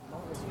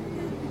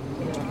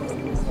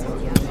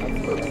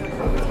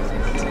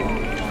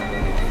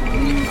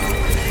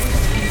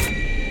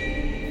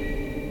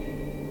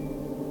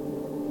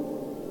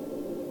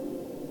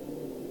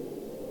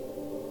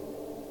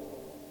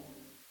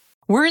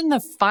in the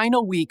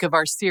final week of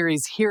our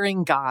series,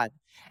 Hearing God.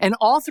 And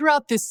all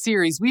throughout this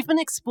series, we've been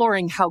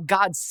exploring how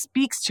God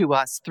speaks to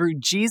us through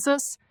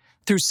Jesus,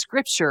 through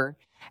Scripture,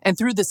 and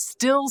through the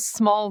still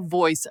small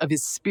voice of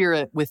His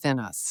Spirit within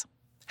us.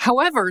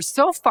 However,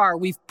 so far,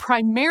 we've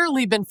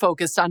primarily been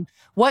focused on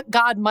what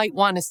God might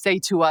want to say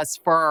to us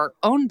for our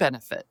own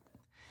benefit.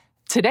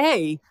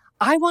 Today,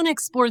 I want to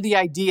explore the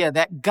idea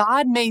that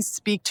God may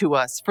speak to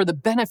us for the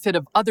benefit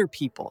of other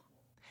people.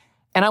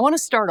 And I want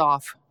to start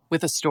off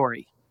with a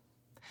story.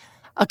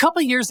 A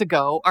couple years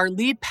ago, our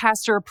lead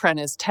pastor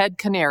apprentice, Ted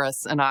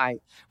Canaris, and I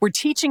were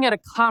teaching at a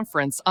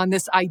conference on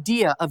this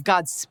idea of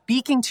God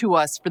speaking to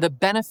us for the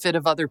benefit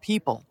of other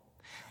people.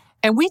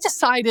 And we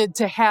decided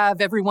to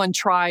have everyone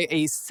try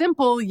a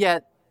simple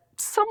yet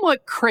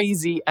somewhat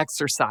crazy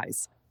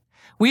exercise.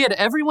 We had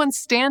everyone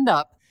stand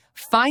up,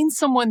 find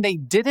someone they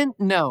didn't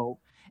know,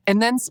 and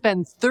then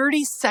spend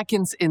 30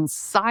 seconds in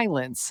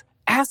silence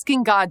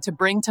asking God to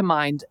bring to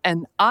mind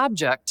an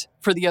object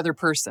for the other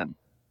person.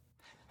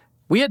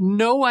 We had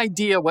no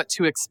idea what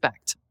to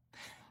expect.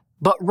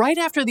 But right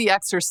after the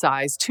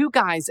exercise, two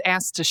guys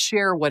asked to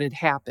share what had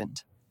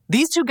happened.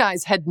 These two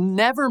guys had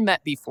never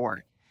met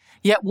before.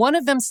 Yet one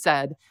of them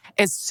said,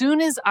 "As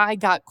soon as I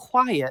got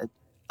quiet,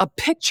 a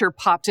picture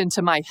popped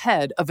into my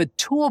head of a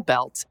tool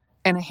belt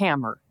and a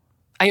hammer."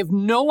 I have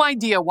no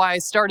idea why I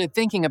started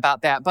thinking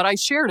about that, but I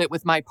shared it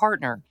with my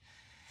partner.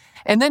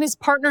 And then his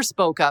partner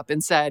spoke up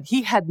and said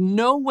he had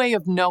no way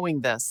of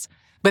knowing this.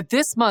 But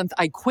this month,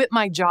 I quit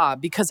my job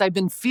because I've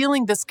been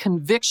feeling this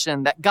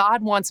conviction that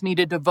God wants me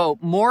to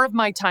devote more of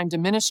my time to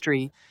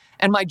ministry,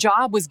 and my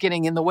job was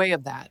getting in the way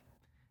of that.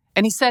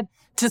 And he said,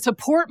 to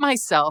support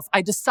myself,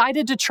 I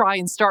decided to try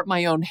and start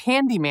my own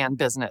handyman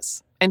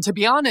business. And to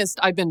be honest,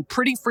 I've been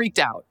pretty freaked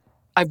out.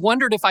 I've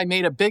wondered if I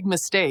made a big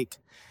mistake.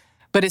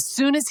 But as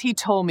soon as he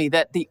told me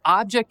that the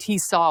object he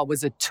saw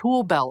was a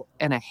tool belt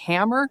and a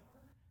hammer,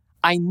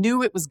 I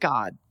knew it was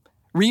God,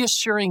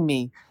 reassuring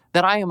me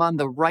that I am on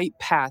the right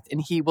path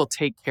and He will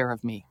take care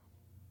of me.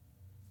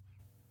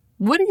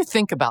 What do you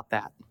think about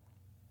that?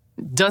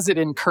 Does it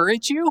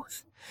encourage you?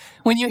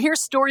 When you hear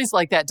stories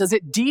like that, does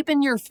it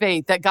deepen your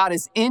faith that God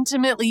is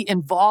intimately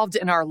involved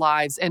in our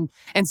lives and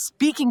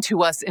speaking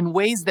to us in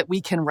ways that we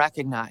can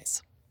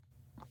recognize?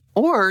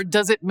 Or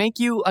does it make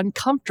you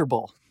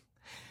uncomfortable?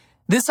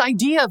 This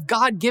idea of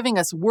God giving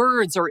us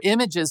words or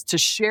images to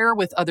share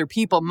with other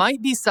people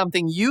might be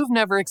something you've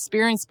never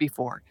experienced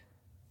before.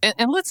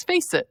 And let's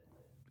face it,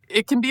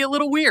 it can be a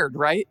little weird,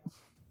 right?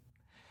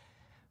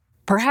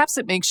 Perhaps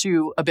it makes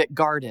you a bit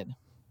guarded,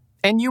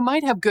 and you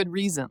might have good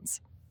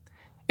reasons.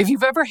 If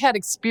you've ever had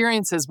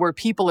experiences where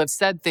people have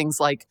said things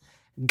like,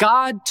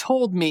 "God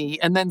told me,"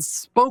 and then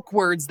spoke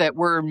words that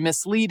were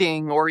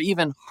misleading or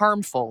even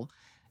harmful,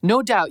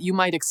 no doubt you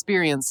might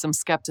experience some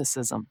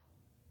skepticism.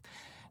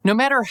 No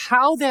matter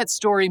how that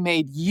story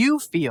made you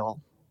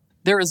feel,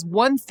 there is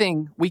one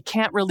thing we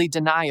can't really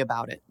deny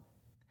about it.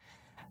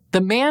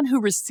 The man who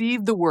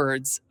received the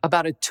words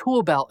about a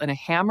tool belt and a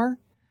hammer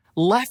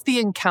left the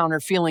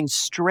encounter feeling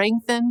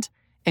strengthened,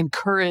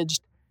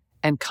 encouraged,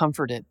 and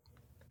comforted.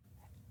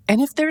 And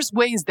if there's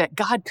ways that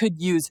God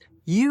could use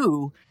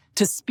you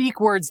to speak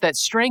words that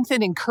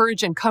strengthen,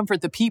 encourage, and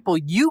comfort the people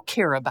you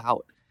care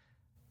about,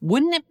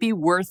 wouldn't it be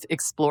worth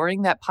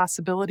exploring that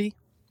possibility?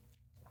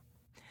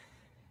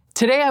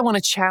 Today, I want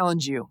to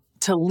challenge you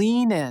to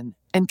lean in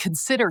and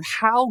consider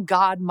how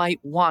God might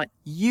want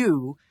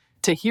you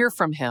to hear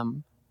from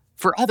Him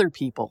for other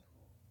people.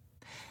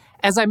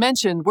 As I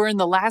mentioned, we're in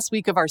the last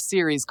week of our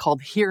series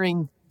called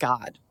Hearing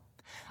God.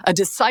 A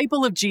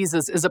disciple of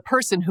Jesus is a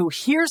person who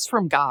hears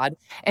from God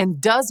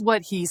and does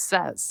what He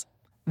says.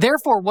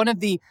 Therefore, one of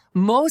the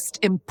most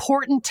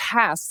important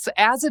tasks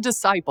as a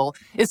disciple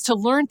is to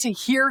learn to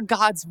hear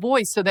God's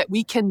voice so that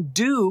we can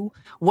do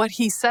what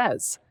He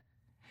says.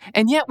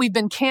 And yet we've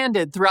been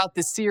candid throughout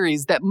this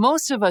series that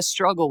most of us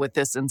struggle with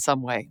this in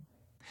some way.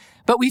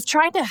 But we've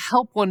tried to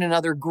help one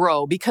another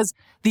grow because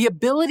the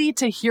ability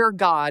to hear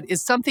God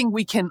is something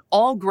we can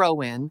all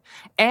grow in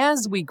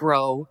as we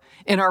grow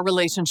in our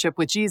relationship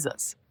with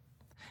Jesus.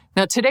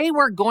 Now, today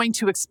we're going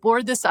to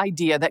explore this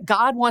idea that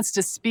God wants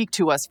to speak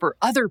to us for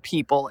other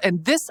people.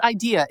 And this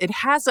idea, it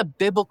has a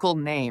biblical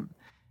name,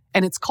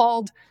 and it's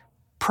called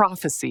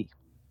prophecy.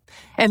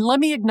 And let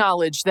me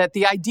acknowledge that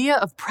the idea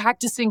of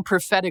practicing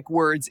prophetic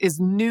words is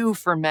new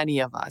for many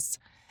of us.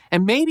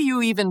 And maybe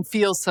you even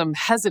feel some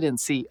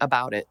hesitancy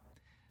about it.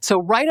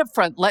 So right up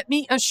front, let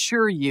me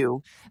assure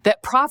you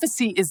that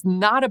prophecy is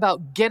not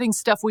about getting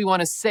stuff we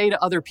want to say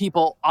to other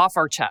people off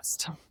our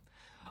chest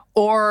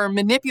or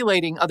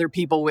manipulating other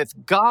people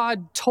with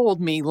 "God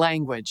told me"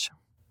 language.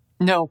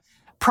 No,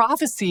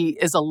 prophecy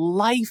is a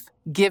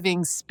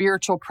life-giving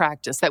spiritual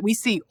practice that we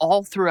see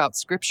all throughout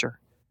Scripture.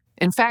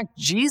 In fact,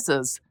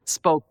 Jesus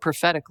spoke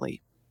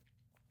prophetically.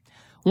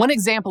 One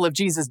example of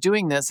Jesus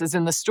doing this is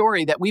in the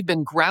story that we've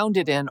been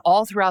grounded in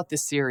all throughout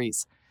this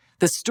series,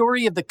 the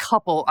story of the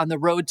couple on the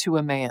road to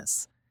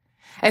Emmaus.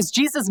 As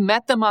Jesus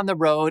met them on the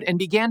road and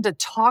began to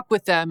talk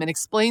with them and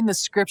explain the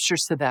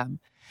Scriptures to them,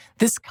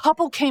 This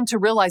couple came to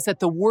realize that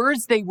the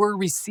words they were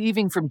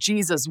receiving from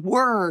Jesus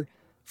were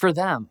for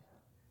them.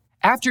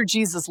 After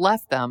Jesus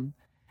left them,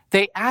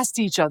 they asked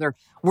each other,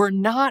 "Were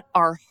not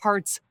our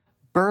hearts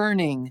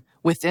burning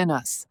within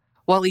us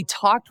while he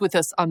talked with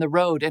us on the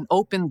road and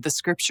opened the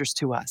scriptures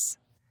to us?"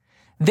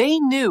 They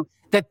knew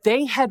that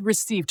they had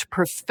received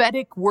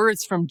prophetic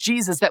words from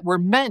Jesus that were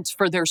meant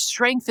for their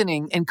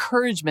strengthening,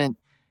 encouragement,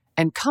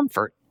 and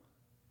comfort.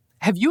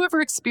 Have you ever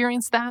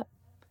experienced that?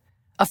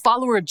 A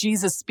follower of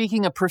Jesus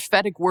speaking a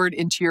prophetic word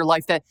into your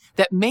life that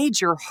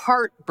made your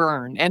heart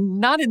burn, and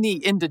not in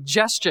the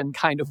indigestion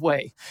kind of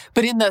way,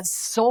 but in the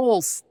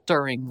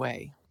soul-stirring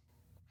way.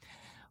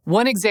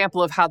 One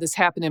example of how this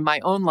happened in my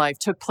own life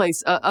took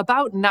place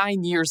about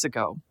 9 years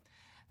ago.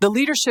 The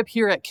leadership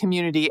here at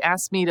Community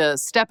asked me to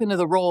step into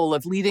the role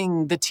of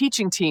leading the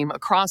teaching team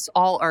across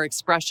all our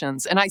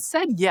expressions, and I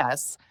said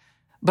yes,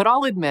 but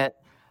I'll admit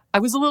I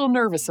was a little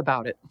nervous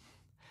about it.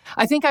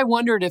 I think I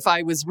wondered if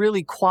I was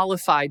really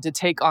qualified to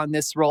take on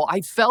this role.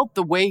 I felt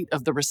the weight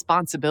of the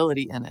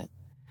responsibility in it.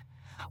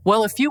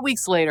 Well, a few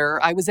weeks later,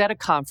 I was at a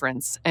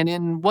conference, and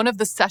in one of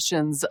the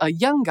sessions, a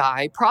young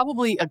guy,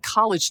 probably a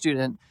college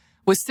student,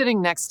 was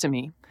sitting next to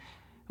me.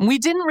 We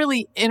didn't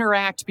really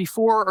interact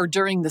before or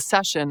during the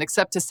session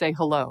except to say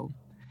hello.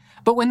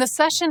 But when the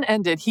session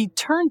ended, he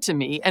turned to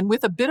me and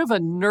with a bit of a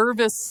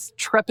nervous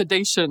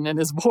trepidation in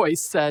his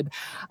voice said,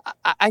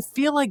 I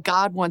feel like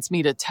God wants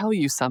me to tell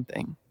you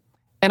something."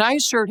 And I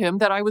assured him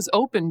that I was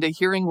open to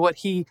hearing what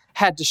he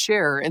had to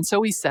share. And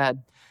so he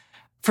said,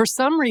 "For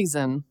some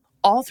reason,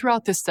 all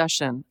throughout this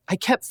session, I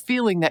kept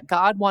feeling that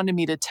God wanted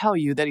me to tell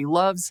you that he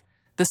loves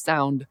the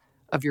sound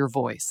of your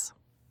voice."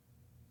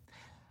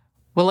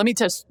 Well, let me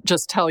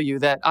just tell you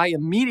that I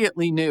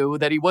immediately knew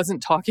that he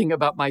wasn't talking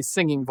about my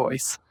singing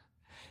voice.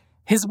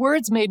 His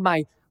words made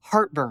my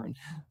heart burn,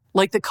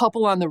 like the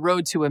couple on the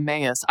road to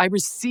Emmaus. I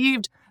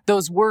received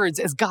those words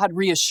as God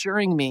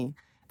reassuring me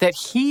that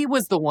he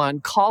was the one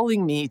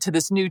calling me to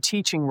this new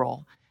teaching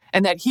role,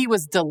 and that he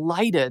was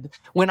delighted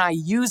when I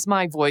used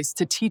my voice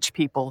to teach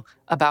people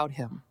about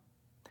him.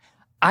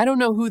 I don't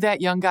know who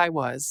that young guy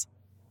was.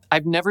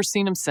 I've never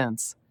seen him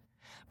since,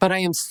 but I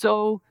am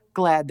so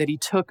glad that he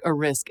took a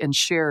risk and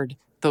shared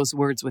those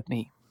words with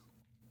me.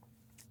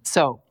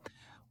 So,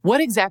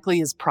 what exactly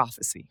is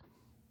prophecy?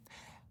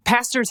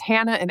 Pastors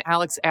Hannah and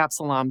Alex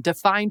Absalom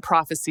define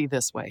prophecy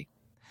this way.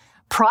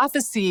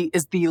 Prophecy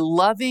is the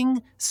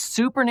loving,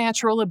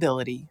 supernatural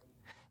ability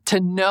to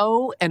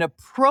know and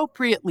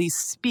appropriately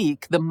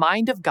speak the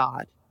mind of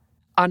God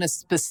on a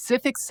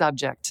specific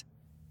subject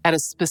at a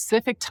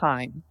specific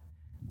time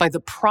by the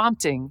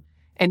prompting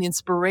and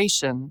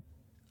inspiration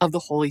of the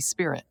Holy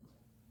Spirit.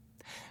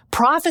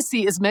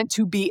 Prophecy is meant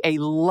to be a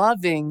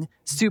loving,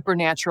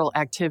 supernatural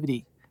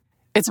activity.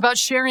 It's about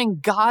sharing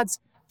God's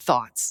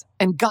thoughts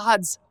and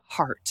God's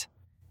heart.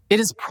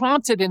 It is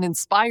prompted and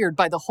inspired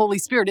by the Holy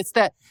Spirit. It's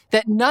that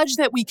nudge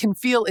that we can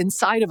feel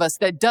inside of us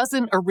that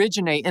doesn't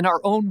originate in our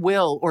own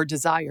will or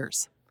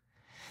desires.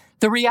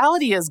 The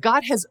reality is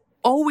God has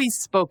always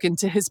spoken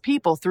to his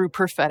people through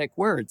prophetic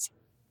words.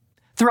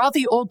 Throughout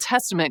the Old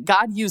Testament,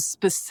 God used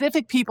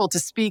specific people to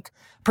speak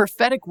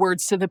prophetic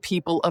words to the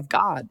people of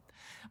God.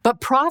 But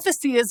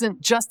prophecy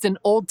isn't just an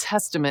Old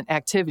Testament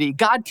activity.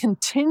 God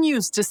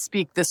continues to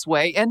speak this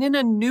way and in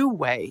a new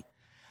way.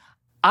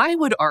 I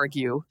would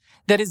argue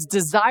that his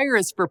desire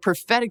is for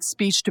prophetic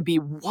speech to be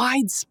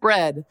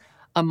widespread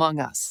among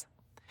us.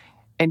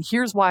 And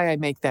here's why I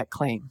make that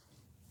claim.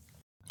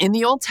 In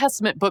the Old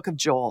Testament book of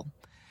Joel,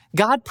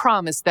 God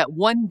promised that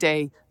one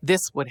day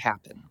this would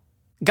happen.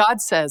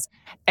 God says,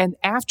 "And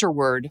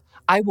afterward,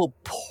 I will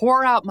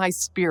pour out my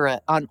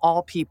spirit on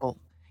all people.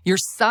 Your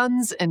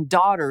sons and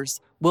daughters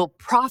will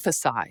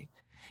prophesy.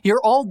 Your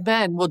old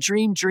men will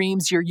dream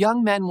dreams. Your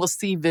young men will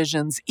see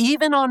visions.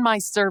 Even on my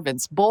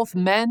servants, both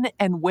men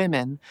and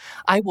women,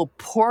 I will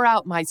pour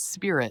out my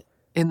spirit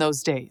in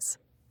those days."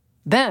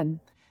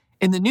 Then,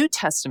 in the New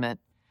Testament,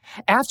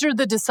 after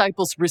the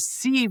disciples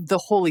received the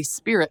Holy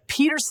Spirit,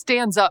 Peter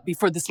stands up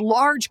before this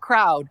large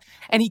crowd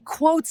and he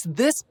quotes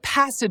this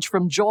passage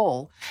from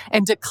Joel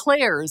and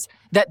declares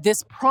that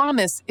this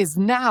promise is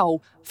now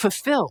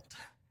fulfilled.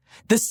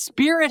 The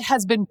Spirit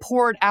has been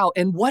poured out.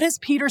 And what does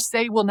Peter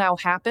say will now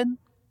happen?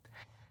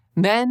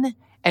 Men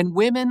and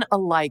women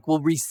alike will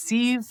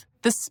receive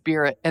the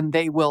Spirit and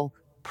they will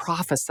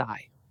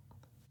prophesy.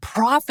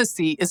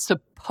 Prophecy is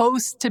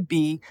supposed to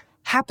be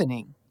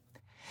happening.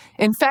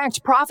 In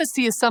fact,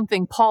 prophecy is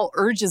something Paul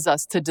urges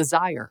us to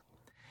desire.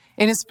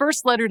 In his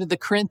first letter to the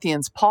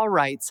Corinthians, Paul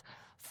writes,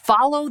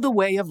 "Follow the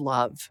way of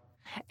love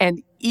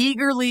and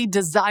eagerly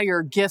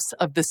desire gifts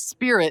of the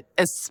Spirit,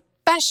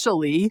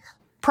 especially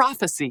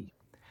prophecy.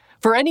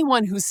 For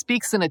anyone who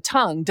speaks in a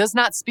tongue does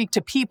not speak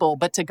to people,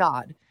 but to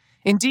God.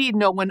 Indeed,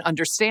 no one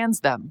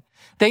understands them.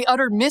 They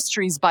utter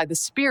mysteries by the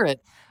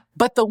Spirit,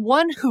 but the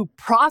one who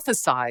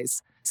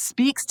prophesies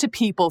speaks to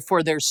people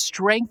for their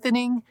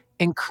strengthening,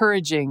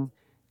 encouraging,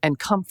 and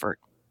comfort.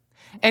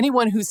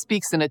 Anyone who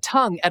speaks in a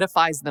tongue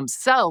edifies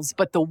themselves,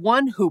 but the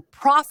one who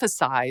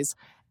prophesies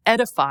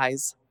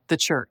edifies the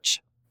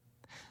church."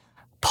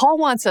 Paul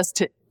wants us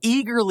to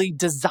eagerly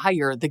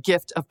desire the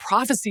gift of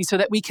prophecy so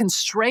that we can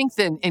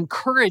strengthen,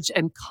 encourage,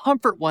 and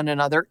comfort one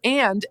another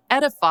and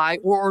edify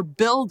or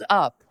build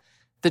up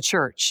the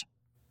church.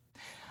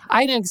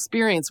 I had an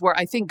experience where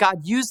I think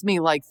God used me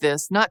like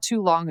this not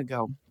too long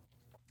ago.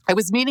 I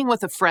was meeting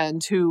with a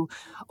friend who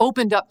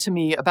opened up to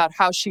me about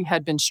how she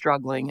had been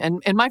struggling.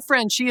 And my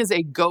friend, she is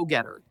a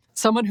go-getter,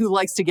 someone who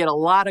likes to get a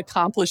lot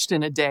accomplished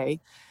in a day.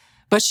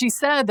 But she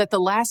said that the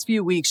last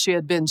few weeks she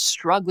had been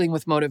struggling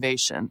with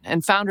motivation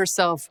and found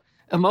herself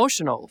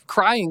emotional,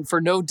 crying for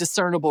no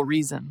discernible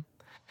reason.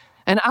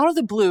 And out of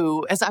the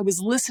blue, as I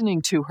was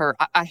listening to her,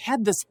 I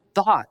had this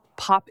thought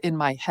pop in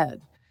my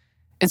head.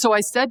 And so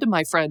I said to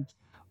my friend,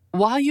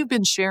 while you've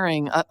been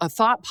sharing, a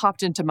thought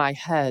popped into my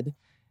head.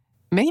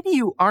 Maybe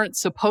you aren't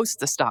supposed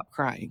to stop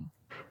crying.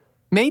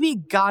 Maybe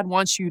God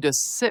wants you to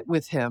sit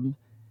with him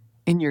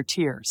in your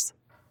tears.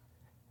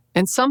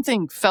 And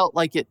something felt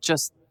like it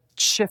just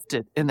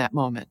shifted in that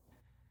moment,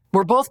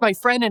 where both my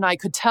friend and I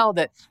could tell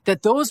that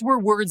those were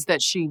words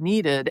that she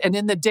needed. And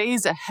in the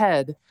days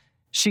ahead,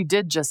 she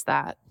did just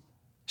that.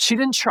 She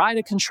didn't try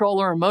to control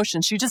her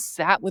emotions. She just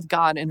sat with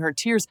God in her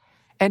tears,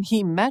 and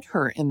he met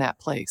her in that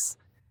place.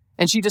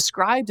 And she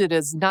described it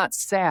as not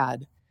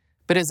sad,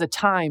 but as a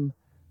time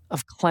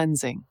of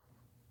cleansing.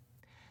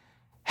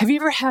 Have you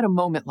ever had a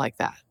moment like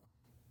that,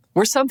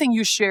 where something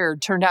you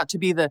shared turned out to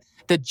be the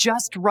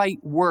just right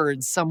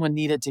words someone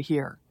needed to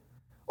hear?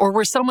 Or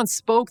where someone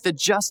spoke the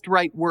just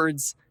right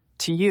words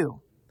to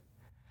you?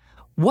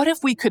 What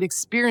if we could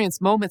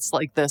experience moments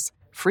like this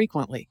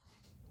frequently?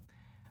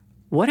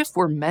 What if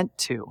we're meant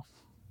to?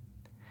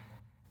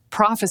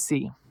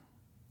 Prophecy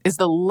is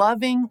the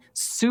loving,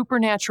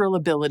 supernatural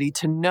ability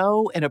to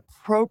know and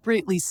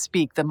appropriately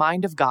speak the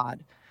mind of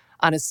God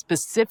on a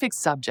specific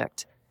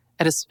subject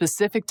at a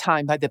specific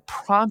time by the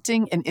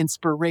prompting and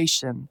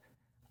inspiration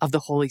of the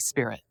Holy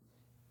Spirit.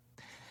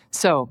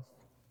 So,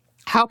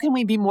 how can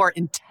we be more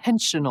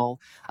intentional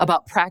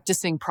about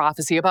practicing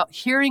prophecy, about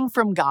hearing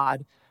from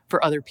God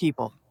for other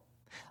people?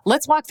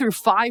 Let's walk through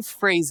 5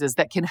 phrases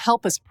that can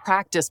help us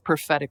practice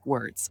prophetic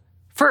words.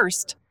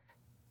 First,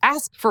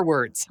 ask for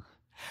words.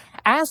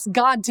 Ask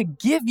God to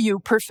give you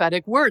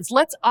prophetic words.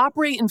 Let's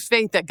operate in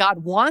faith that God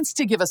wants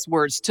to give us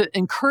words to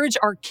encourage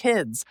our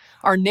kids,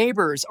 our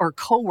neighbors, our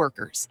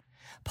coworkers.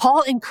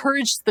 Paul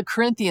encouraged the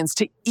Corinthians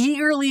to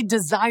eagerly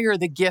desire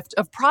the gift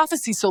of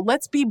prophecy. So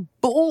let's be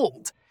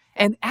bold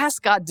and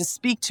ask God to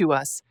speak to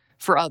us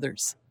for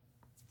others.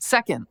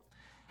 Second,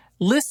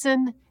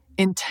 listen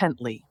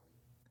intently.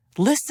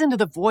 Listen to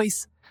the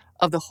voice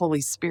of the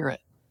Holy Spirit.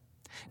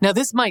 Now,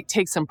 this might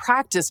take some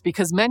practice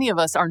because many of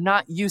us are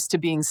not used to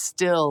being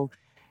still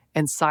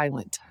and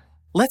silent.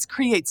 Let's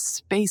create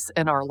space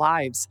in our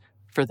lives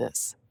for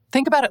this.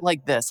 Think about it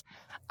like this.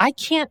 I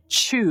can't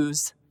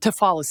choose to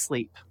fall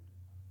asleep.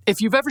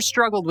 If you've ever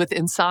struggled with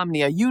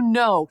insomnia, you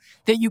know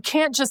that you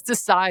can't just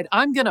decide,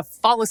 I'm going to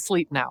fall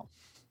asleep now.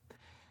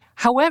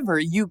 However,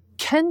 you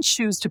can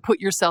choose to put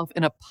yourself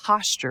in a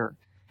posture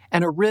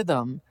and a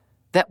rhythm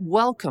that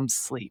welcomes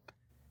sleep.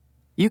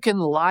 You can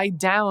lie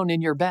down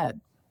in your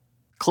bed,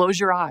 close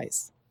your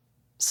eyes,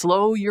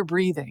 slow your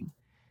breathing.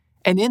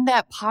 And in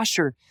that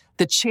posture,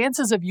 the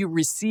chances of you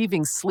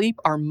receiving sleep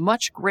are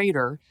much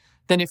greater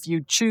than if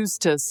you choose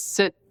to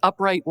sit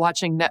upright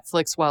watching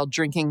Netflix while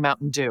drinking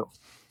Mountain Dew.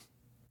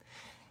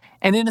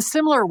 And in a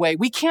similar way,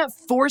 we can't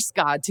force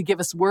God to give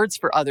us words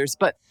for others,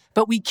 but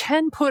we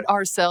can put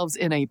ourselves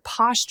in a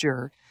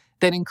posture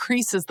that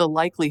increases the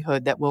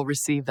likelihood that we'll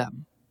receive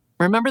them.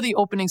 Remember the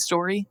opening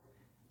story?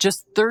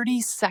 Just 30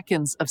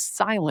 seconds of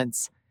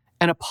silence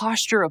and a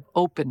posture of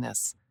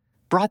openness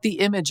brought the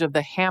image of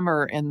the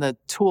hammer and the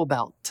tool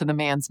belt to the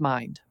man's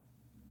mind.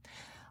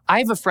 I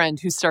have a friend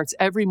who starts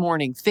every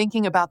morning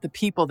thinking about the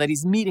people that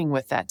he's meeting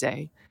with that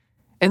day,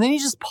 and then he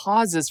just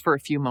pauses for a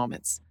few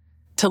moments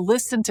to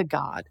listen to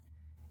God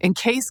in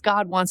case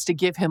God wants to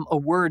give him a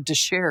word to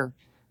share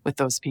with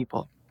those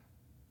people.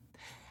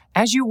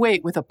 As you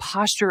wait with a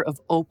posture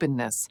of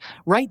openness,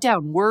 write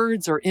down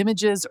words or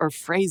images or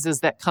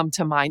phrases that come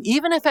to mind.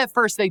 Even if at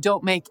first they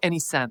don't make any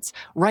sense,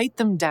 write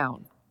them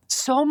down.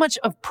 So much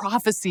of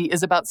prophecy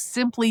is about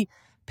simply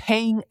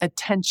paying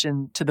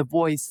attention to the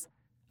voice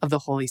of the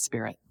Holy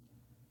Spirit.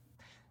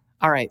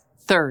 All right,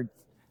 third,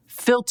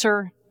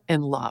 filter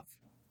in love.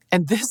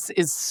 And this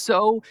is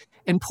so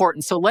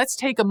important. So let's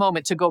take a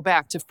moment to go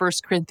back to 1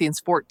 Corinthians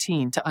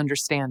 14 to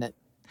understand it.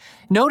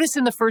 Notice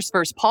in the first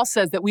verse, Paul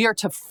says that we are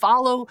to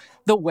follow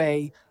the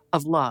way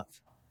of love.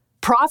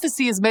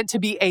 Prophecy is meant to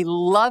be a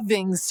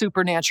loving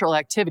supernatural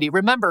activity.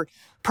 Remember,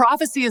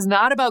 prophecy is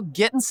not about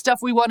getting stuff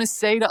we want to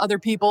say to other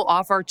people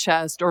off our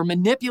chest or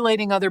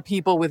manipulating other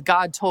people with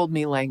God told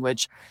me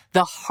language.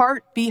 The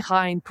heart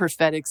behind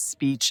prophetic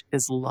speech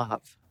is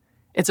love.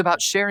 It's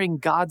about sharing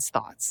God's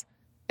thoughts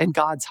and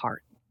God's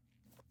heart.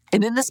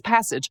 And in this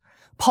passage,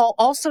 Paul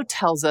also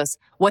tells us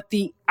what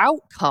the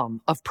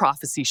outcome of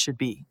prophecy should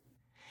be.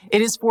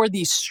 It is for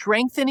the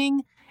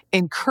strengthening,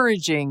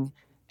 encouraging,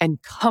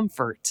 and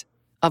comfort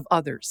of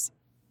others.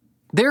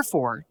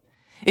 Therefore,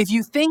 If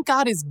you think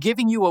God is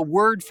giving you a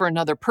word for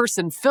another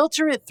person,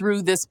 filter it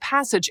through this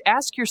passage.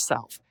 Ask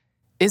yourself,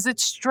 is it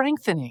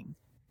strengthening?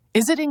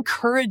 Is it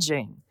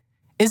encouraging?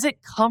 Is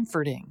it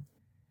comforting?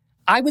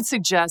 I would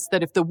suggest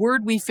that if the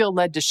word we feel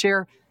led to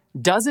share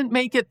doesn't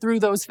make it through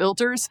those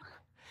filters,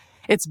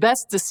 it's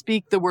best to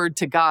speak the word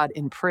to God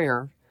in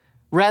prayer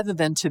rather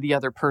than to the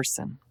other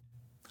person.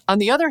 On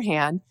the other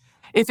hand,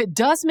 if it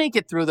does make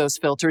it through those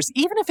filters,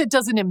 even if it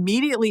doesn't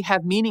immediately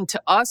have meaning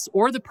to us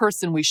or the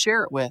person we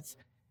share it with,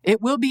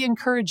 it will be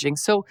encouraging.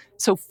 So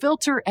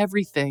filter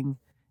everything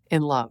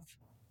in love.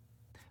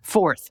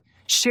 Fourth,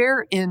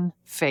 share in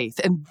faith.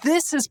 And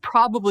this is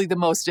probably the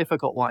most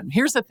difficult one.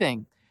 Here's the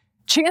thing.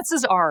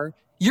 Chances are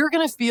you're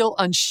going to feel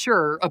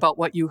unsure about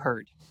what you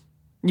heard.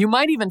 You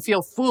might even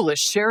feel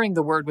foolish sharing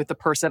the word with the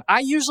person. I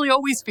usually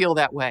always feel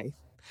that way.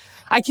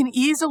 I can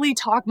easily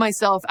talk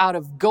myself out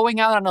of going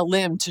out on a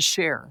limb to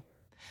share.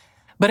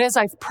 But as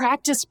I've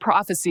practiced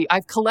prophecy,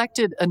 I've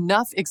collected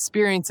enough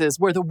experiences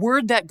where the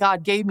word that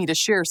God gave me to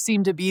share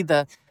seemed to be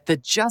the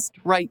just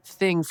right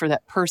thing for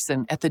that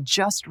person at the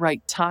just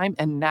right time.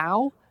 And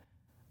now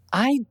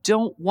I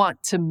don't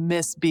want to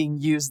miss being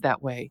used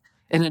that way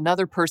in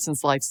another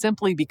person's life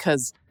simply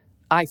because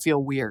I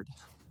feel weird.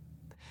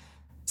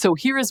 So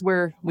here is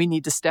where we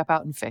need to step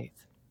out in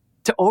faith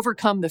to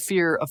overcome the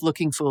fear of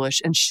looking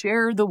foolish and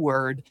share the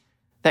word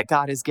that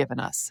God has given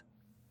us.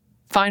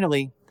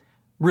 Finally,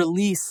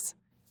 release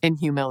in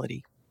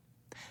humility.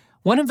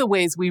 One of the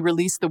ways we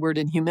release the word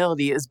in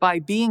humility is by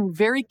being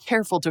very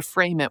careful to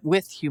frame it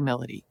with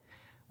humility.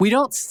 We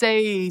don't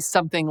say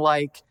something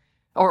like,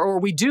 or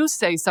we do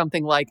say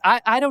something like,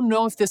 I don't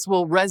know if this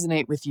will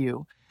resonate with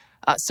you,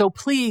 so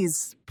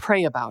please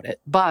pray about it,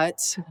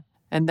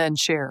 and then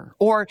share.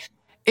 Or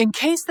in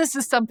case this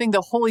is something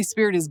the Holy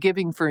Spirit is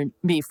giving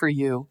for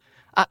you,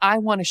 I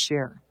want to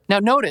share. Now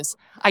notice,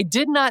 I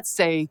did not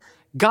say,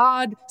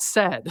 God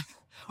said,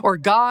 or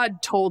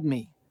God told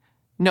me.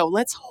 No,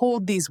 let's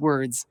hold these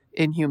words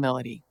in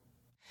humility.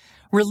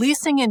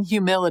 Releasing in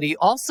humility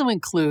also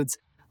includes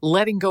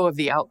letting go of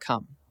the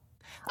outcome.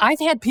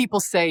 I've had people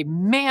say,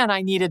 man,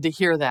 I needed to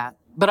hear that.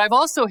 But I've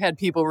also had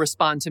people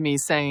respond to me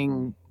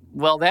saying,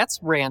 well, that's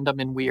random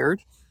and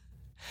weird.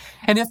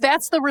 And if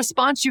that's the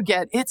response you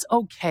get, it's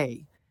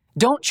okay.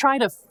 Don't try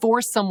to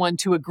force someone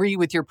to agree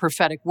with your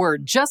prophetic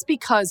word. Just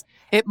because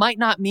it might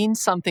not mean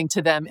something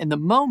to them in the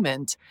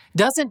moment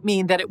doesn't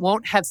mean that it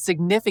won't have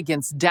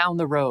significance down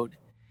the road.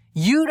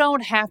 You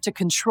don't have to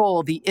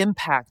control the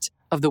impact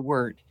of the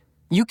word.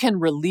 You can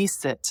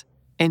release it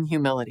in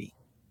humility.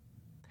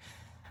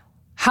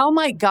 How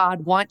might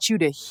God want you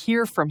to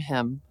hear from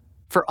him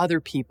for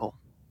other people?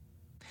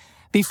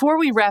 Before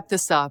we wrap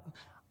this up,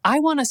 I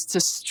want us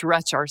to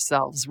stretch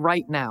ourselves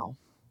right now.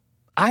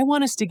 I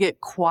want us to get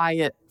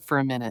quiet for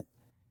a minute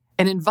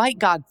and invite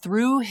God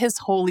through his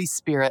Holy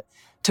Spirit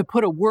to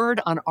put a word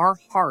on our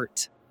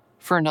heart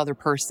for another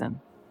person.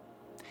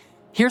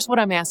 Here's what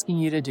I'm asking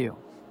you to do.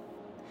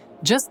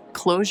 Just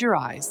close your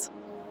eyes.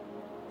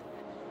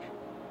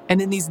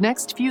 And in these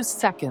next few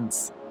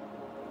seconds,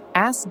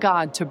 ask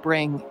God to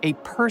bring a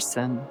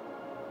person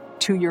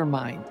to your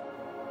mind.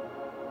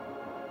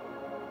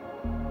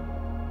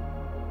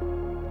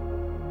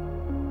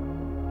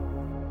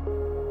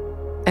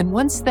 And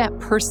once that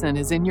person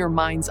is in your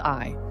mind's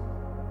eye,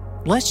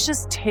 let's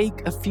just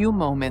take a few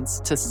moments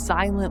to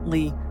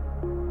silently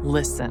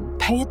listen.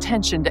 Pay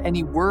attention to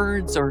any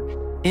words or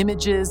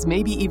images,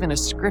 maybe even a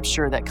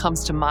scripture that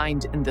comes to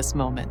mind in this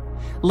moment.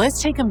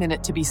 Let's take a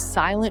minute to be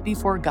silent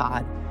before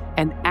God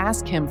and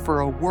ask him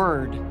for a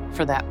word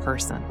for that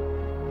person.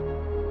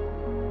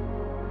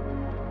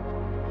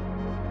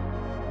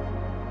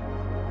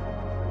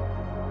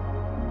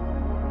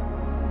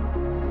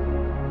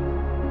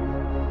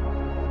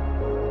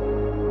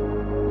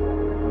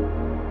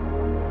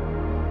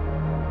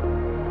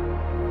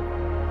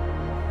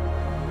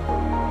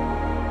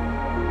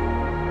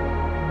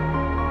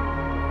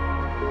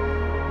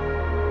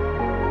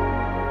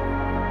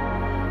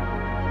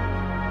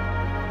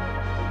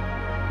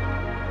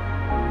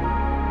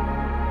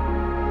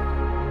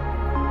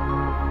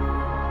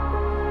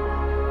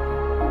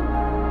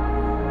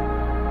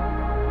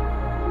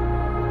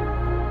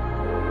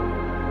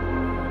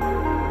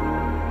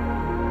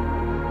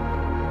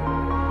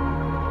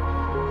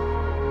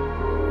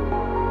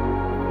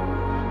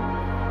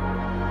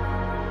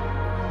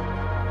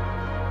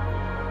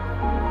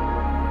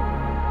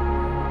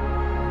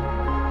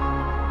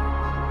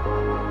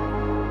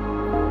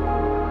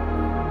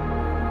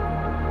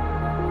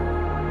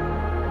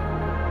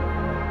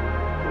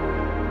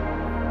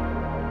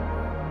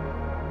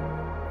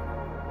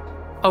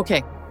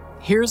 Okay,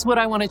 here's what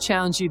I want to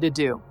challenge you to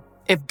do.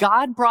 If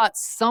God brought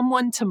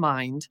someone to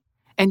mind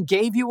and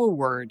gave you a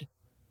word,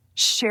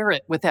 share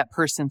it with that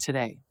person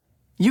today.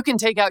 You can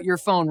take out your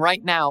phone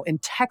right now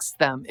and text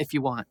them if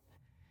you want.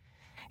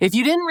 If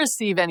you didn't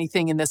receive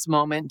anything in this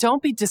moment,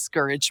 don't be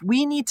discouraged.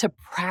 We need to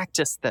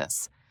practice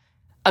this.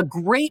 A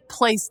great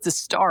place to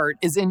start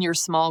is in your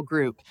small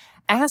group.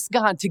 Ask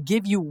God to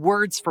give you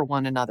words for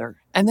one another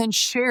and then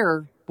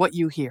share what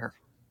you hear.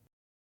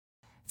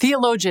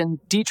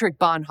 Theologian Dietrich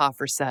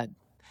Bonhoeffer said,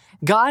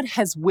 God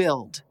has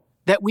willed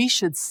that we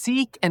should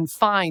seek and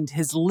find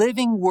his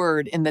living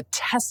word in the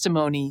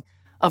testimony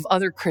of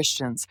other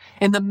Christians,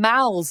 in the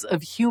mouths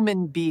of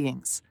human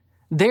beings.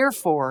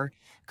 Therefore,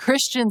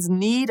 Christians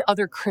need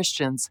other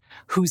Christians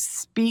who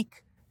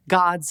speak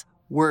God's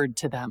word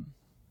to them.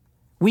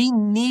 We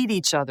need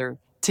each other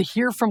to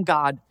hear from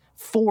God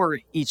for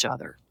each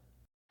other.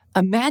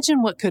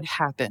 Imagine what could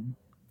happen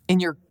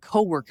in your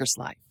coworker's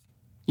life,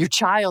 your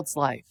child's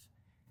life,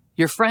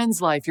 your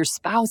friend's life, your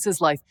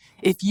spouse's life,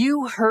 if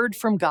you heard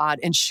from God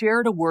and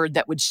shared a word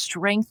that would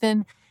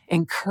strengthen,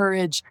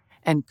 encourage,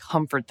 and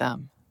comfort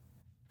them.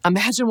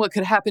 Imagine what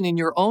could happen in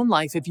your own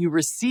life if you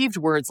received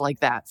words like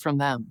that from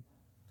them.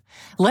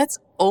 Let's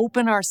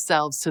open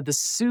ourselves to the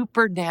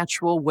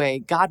supernatural way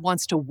God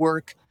wants to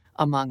work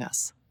among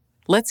us.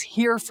 Let's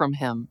hear from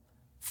him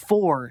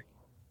for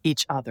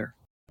each other.